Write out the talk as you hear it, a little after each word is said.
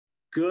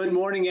Good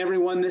morning,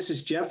 everyone. This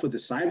is Jeff with the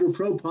Cyber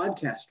Pro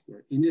podcast,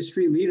 where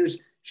industry leaders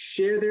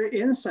share their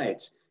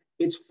insights.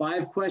 It's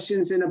 5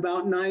 questions in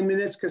about 9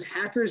 minutes because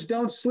hackers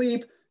don't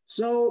sleep,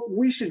 so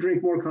we should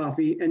drink more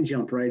coffee and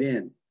jump right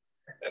in.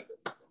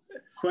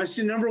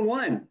 Question number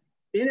one,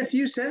 in a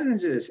few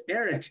sentences,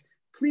 Erik,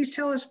 please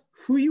tell us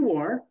who you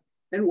are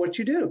and what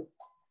you do.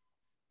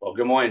 Well,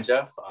 good morning,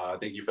 Jeff.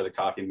 Thank you for the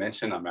coffee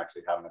mention. I'm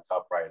actually having a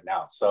cup right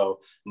now. So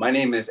my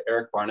name is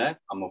Erik Barnett.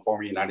 I'm a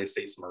former United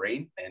States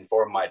Marine. And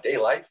for my day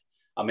life,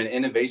 I'm an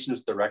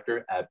innovations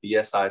director at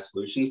BSI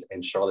Solutions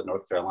in Charlotte,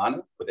 North Carolina,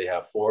 where they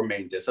have 4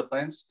 main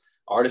disciplines: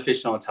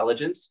 artificial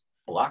intelligence,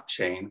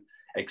 blockchain,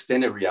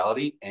 extended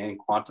reality, and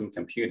quantum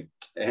computing.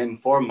 And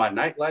for my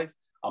nightlife,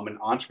 I'm an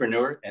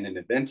entrepreneur and an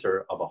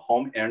inventor of a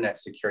home internet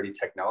security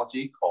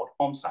technology called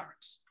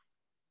HomeSirens.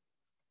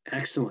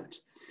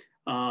 Excellent.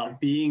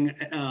 Being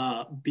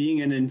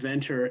an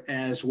inventor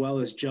as well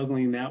as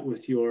juggling that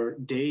with your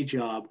day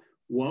job,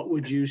 what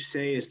would you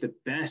say is the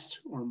best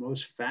or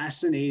most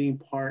fascinating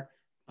part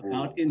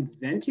about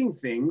inventing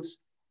things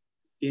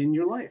in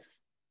your life?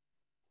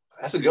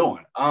 That's a good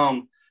one.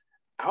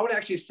 I would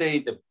actually say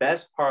the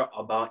best part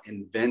about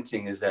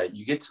inventing is that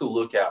you get to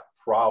look at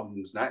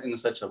problems, not in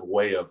such a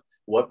way of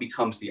what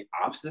becomes the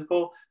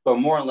obstacle, but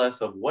more or less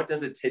of what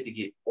does it take to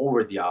get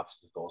over the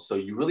obstacle. So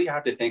you really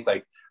have to think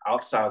like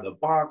outside of the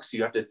box.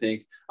 You have to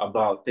think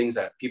about things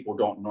that people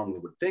don't normally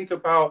would think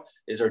about.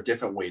 Is there a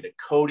different way to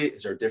code it?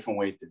 Is there a different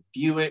way to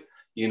view it?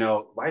 You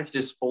know, life's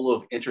just full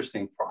of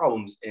interesting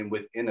problems, and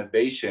with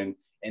innovation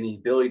and the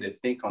ability to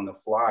think on the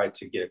fly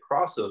to get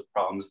across those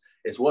problems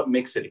is what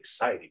makes it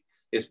exciting.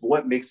 It's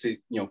what makes it,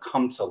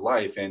 come to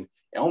life. And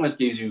it almost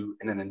gives you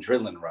an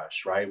adrenaline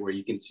rush, right? Where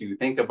you can to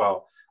think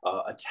about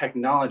a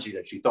technology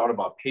that you thought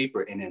about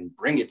paper and then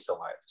bring it to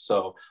life.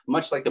 So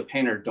much like a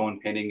painter doing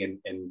painting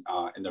in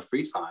their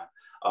free time,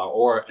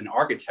 or an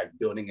architect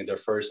building in their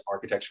first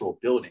architectural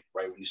building,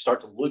 right? When you start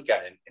to look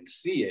at it and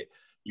see it,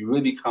 you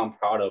really become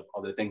proud of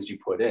the things you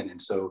put in.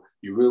 And so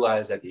you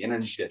realize that the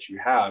energy that you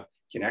have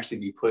can actually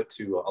be put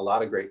to a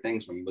lot of great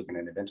things when you're looking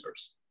at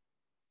inventors.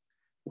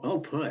 Well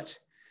put.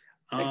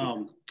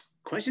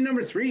 Question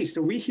number 3. So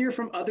we hear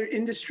from other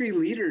industry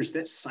leaders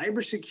that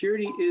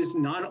cybersecurity is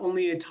not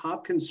only a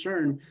top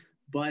concern,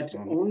 but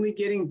only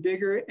getting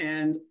bigger.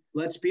 And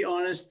let's be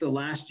honest, the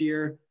last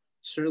year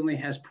certainly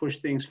has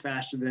pushed things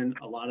faster than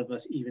a lot of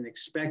us even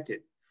expected.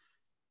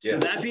 So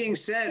that being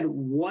said,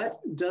 what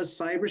does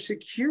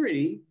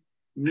cybersecurity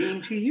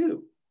mean to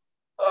you?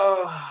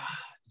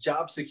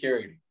 Job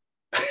security.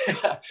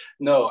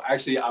 No,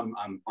 actually,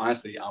 I'm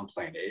honestly, I'm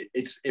playing it.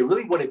 It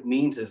really what it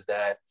means is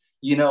that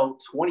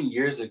 20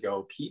 years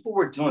ago, people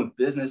were doing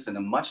business in a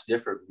much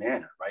different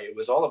manner, right? It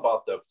was all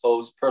about the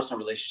close personal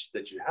relationship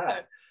that you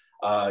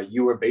had.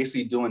 You were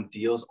basically doing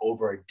deals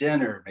over a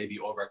dinner, maybe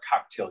over a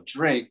cocktail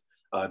drink.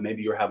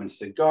 Maybe you're having a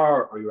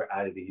cigar or you're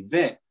at an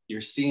event.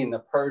 You're seeing the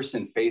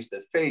person face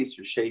to face.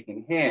 You're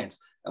shaking hands.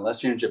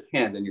 Unless you're in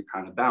Japan, then you're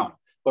kind of bound.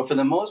 But for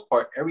the most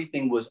part,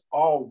 everything was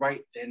all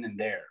right then and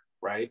there,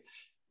 right?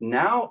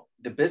 Now,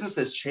 the business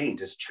has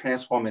changed. It's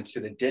transformed into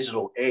the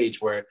digital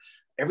age where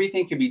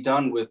everything can be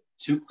done with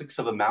 2 clicks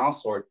of a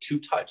mouse or 2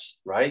 touches,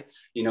 right?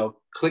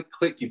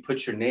 Click, you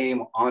put your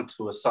name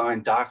onto a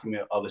signed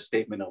document of a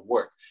statement of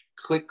work.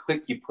 Click,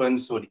 you put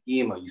into an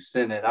email, you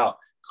send it out.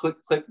 Click,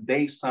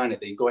 they sign it.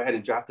 They go ahead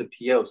and draft a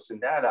PO,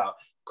 send that out.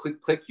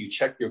 Click, you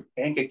check your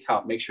bank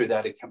account, make sure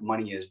that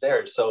money is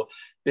there. So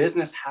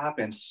business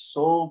happens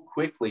so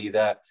quickly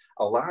that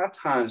a lot of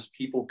times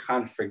people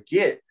kind of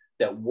forget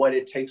that what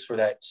it takes for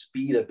that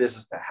speed of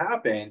business to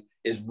happen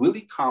is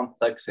really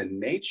complex in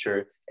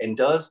nature and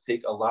does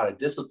take a lot of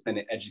discipline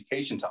and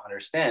education to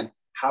understand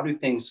how do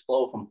things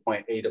flow from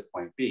point A to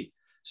point B.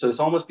 So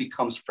this almost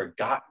becomes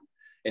forgotten.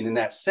 And in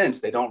that sense,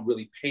 they don't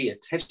really pay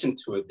attention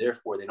to it.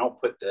 Therefore, they don't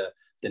put the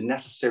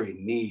necessary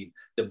need,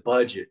 the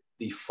budget,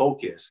 the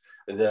focus,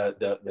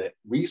 the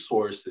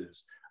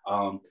resources,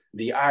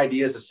 the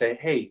ideas to say,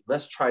 hey,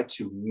 let's try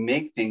to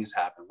make things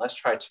happen. Let's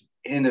try to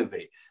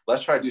innovate.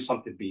 Let's try to do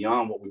something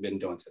beyond what we've been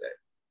doing today.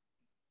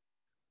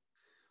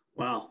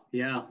 Wow.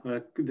 Yeah,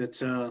 that's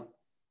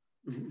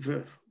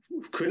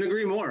couldn't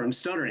agree more. I'm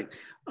stuttering.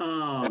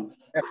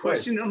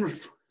 Question number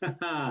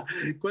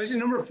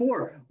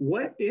 4.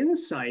 What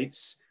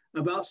insights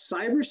about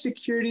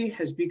cybersecurity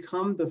has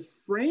become the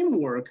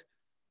framework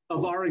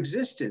of our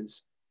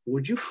existence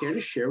would you care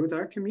to share with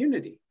our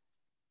community?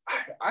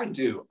 I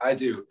do. I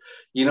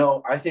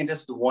think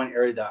this is the one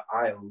area that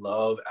I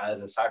love as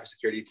a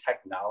cybersecurity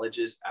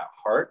technologist at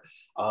heart,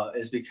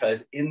 is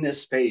because in this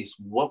space,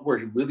 what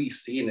we're really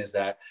seeing is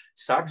that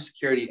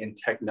cybersecurity and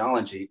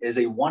technology is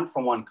a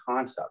one-for-one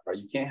concept, right?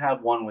 You can't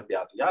have one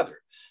without the other.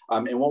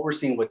 And what we're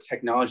seeing with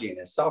technology in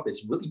itself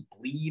is really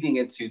bleeding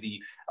into the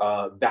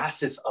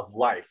facets of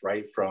life,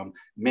 right? From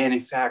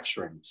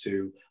manufacturing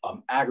to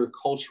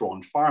agricultural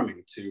and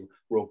farming to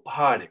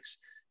robotics,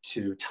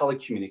 to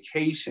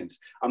telecommunications.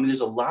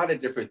 There's a lot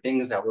of different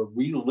things that we're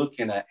really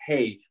looking at.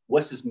 Hey,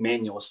 what's this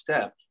manual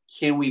step?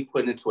 Can we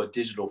put it into a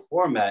digital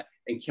format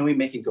and can we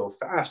make it go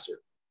faster?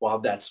 while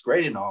that's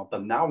great and all,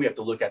 but now we have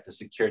to look at the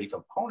security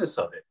components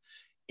of it.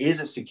 Is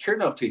it secure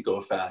enough to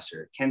go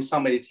faster? Can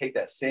somebody take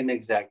that same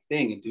exact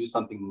thing and do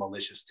something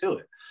malicious to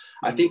it?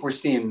 I think we're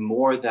seeing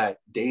more of that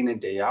day in and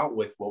day out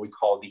with what we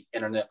call the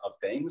Internet of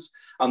Things.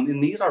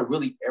 And these are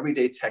really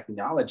everyday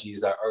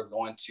technologies that are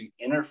going to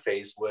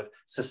interface with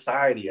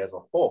society as a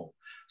whole.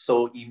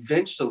 So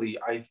eventually,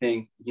 I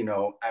think, you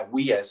know,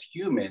 we as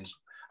humans,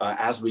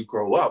 as we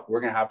grow up,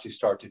 we're going to have to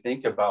start to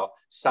think about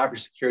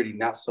cybersecurity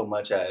not so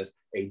much as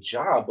a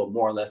job, but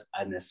more or less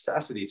a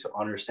necessity to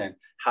understand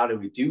how do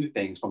we do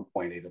things from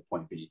point A to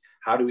point B?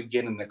 How do we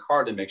get in the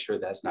car to make sure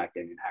that's not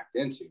getting hacked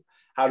into?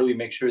 How do we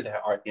make sure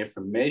that our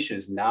information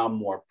is now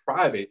more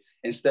private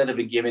instead of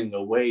it giving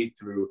away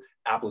through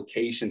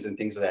applications and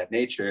things of that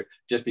nature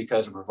just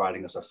because of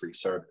providing us a free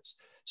service?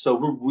 So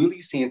we're really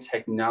seeing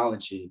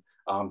technology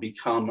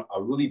become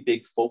a really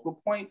big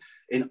focal point.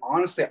 And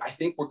honestly, I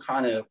think we're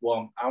kind of,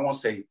 well, I won't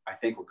say I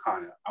think we're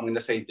kind of, I'm going to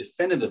say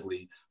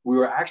definitively, we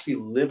were actually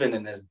living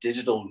in this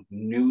digital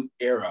new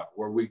era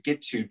where we get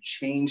to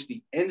change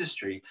the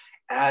industry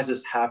as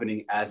it's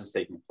happening, as it's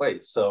taking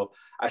place. So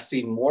I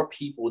see more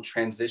people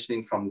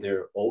transitioning from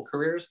their old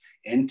careers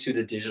into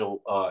the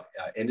digital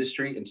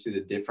industry, into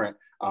the different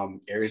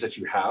areas that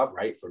you have,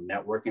 right? For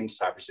networking,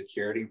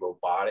 cybersecurity,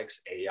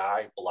 robotics,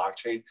 AI,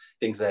 blockchain,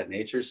 things of that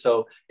nature.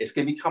 So it's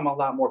going to become a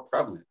lot more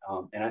prevalent.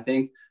 And I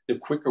think the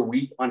quicker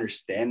we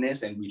understand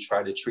this and we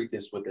try to treat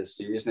this with as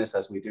seriousness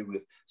as we do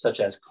with such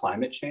as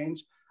climate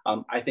change,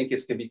 I think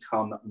it's going to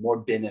become more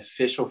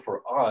beneficial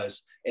for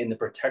us in the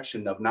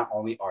protection of not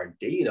only our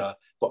data,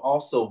 but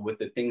also with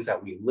the things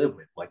that we live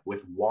with, like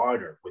with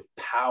water, with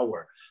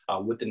power,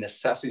 with the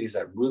necessities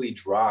that really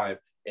drive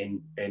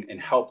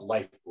and help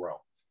life grow.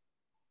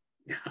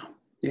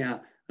 Yeah.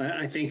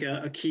 I think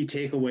a key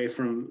takeaway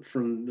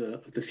from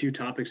the few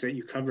topics that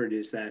you covered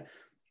is that,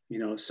 you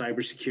know,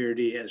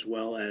 cybersecurity as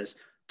well as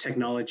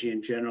technology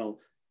in general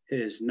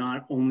is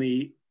not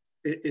only,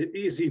 it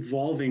is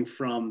evolving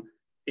from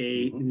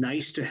a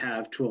nice to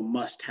have to a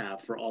must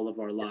have for all of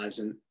our lives.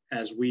 And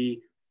as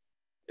we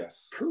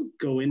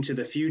go into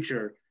the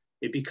future,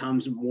 it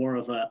becomes more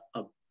of a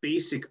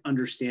basic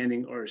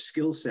understanding or a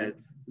skill set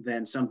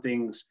than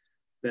something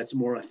that's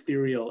more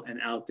ethereal and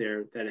out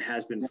there than it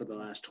has been for the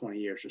last 20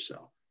 years or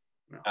so.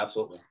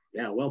 Absolutely.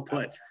 Yeah, well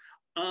put.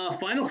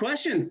 Final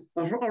question,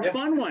 our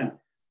fun one.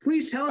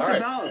 Please tell us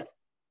about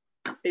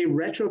a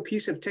retro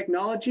piece of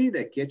technology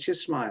that gets you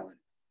smiling.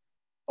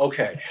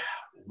 Okay,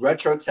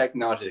 retro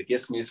technology that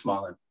gets me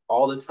smiling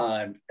all the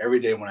time, every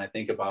day when I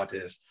think about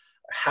this,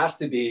 has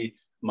to be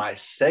my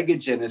Sega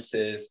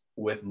Genesis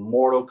with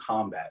Mortal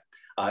Kombat.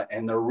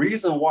 And the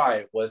reason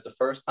why was the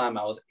first time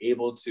I was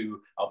able to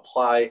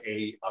apply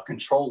a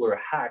controller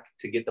hack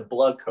to get the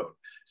blood code.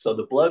 So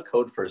the blood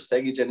code for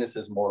Sega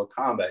Genesis Mortal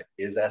Kombat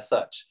is as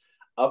such: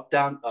 up,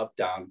 down,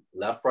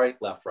 left, right,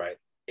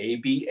 A,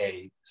 B,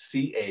 A,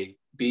 C, A,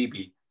 B,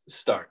 B,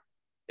 start.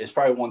 It's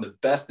probably one of the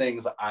best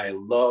things I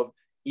love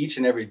each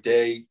and every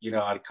day. You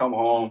know, I'd come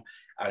home,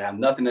 I'd have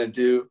nothing to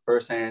do.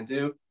 First thing I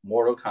do,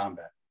 Mortal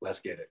Kombat. Let's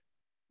get it.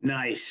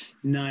 Nice.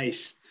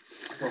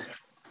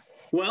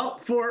 Well,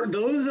 for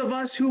those of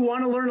us who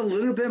want to learn a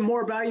little bit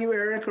more about you,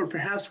 Erik, or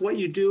perhaps what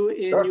you do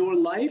in your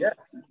life,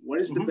 what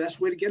is the best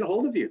way to get a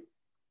hold of you?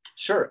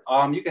 Sure.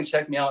 You can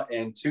check me out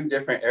in two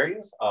different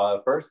areas.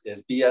 First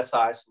is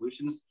BSI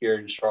Solutions here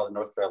in Charlotte,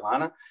 North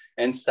Carolina.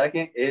 And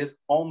second is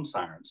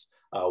HomeSirens,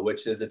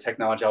 which is the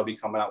technology I'll be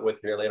coming out with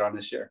here later on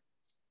this year.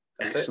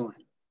 That's Excellent.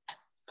 It.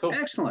 Cool.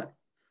 Excellent.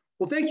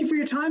 Well, thank you for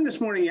your time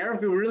this morning,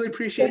 Erik. We really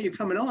appreciate you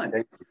coming on.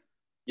 Thank you.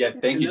 Yeah,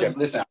 thank you, Jeff.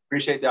 Listen, I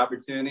appreciate the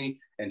opportunity.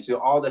 And to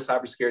all the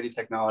cybersecurity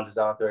technologists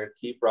out there,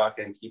 keep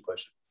rocking, keep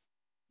pushing.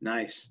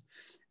 Nice.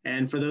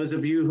 And for those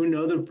of you who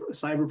know the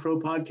Cyber Pro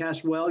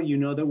podcast well, you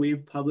know that we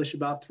publish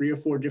about 3 or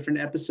 4 different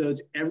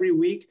episodes every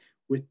week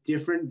with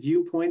different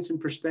viewpoints and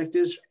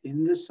perspectives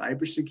in the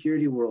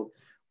cybersecurity world.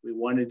 We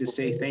wanted to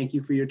say thank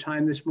you for your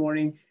time this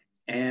morning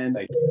and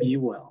be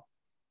well.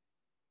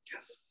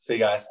 Yes. See you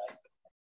guys.